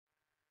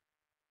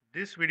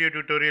This video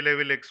tutorial I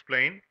will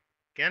explain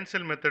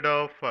cancel method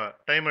of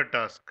timer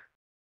task.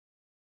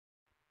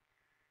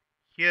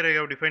 Here I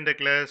have defined the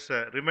class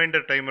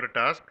reminder timer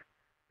task,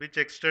 which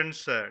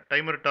extends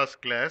timer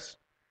task class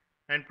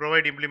and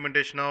provide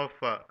implementation of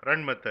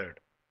run method.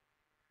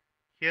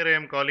 Here I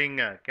am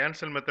calling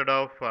cancel method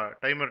of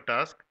timer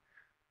task.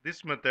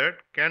 This method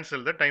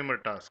cancel the timer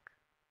task.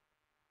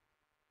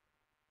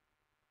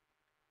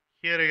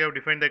 Here I have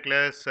defined the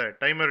class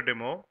timer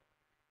demo.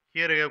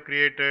 Here I have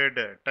created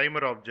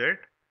timer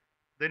object.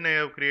 Then I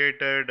have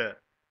created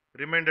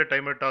reminder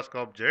timer task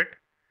object.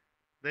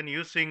 Then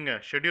using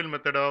schedule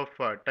method of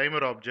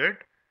timer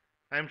object,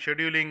 I am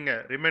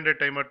scheduling reminder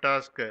timer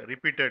task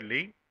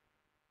repeatedly.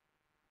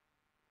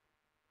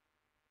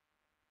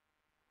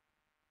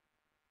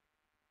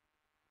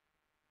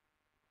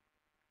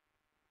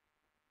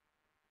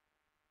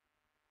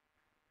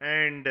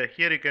 And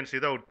here you can see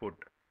the output.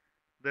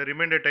 The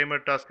reminder timer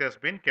task has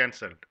been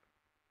cancelled.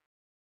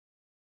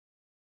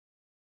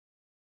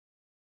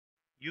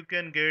 You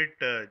can get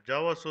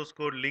Java source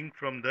code link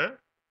from the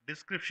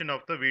description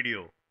of the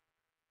video.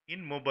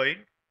 In mobile,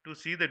 to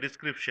see the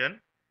description,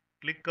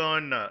 click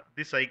on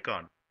this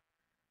icon.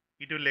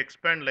 It will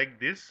expand like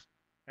this,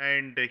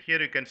 and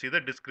here you can see the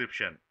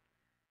description.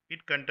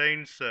 It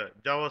contains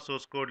Java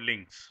source code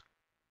links.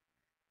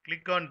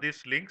 Click on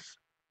these links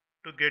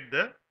to get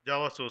the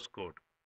Java source code.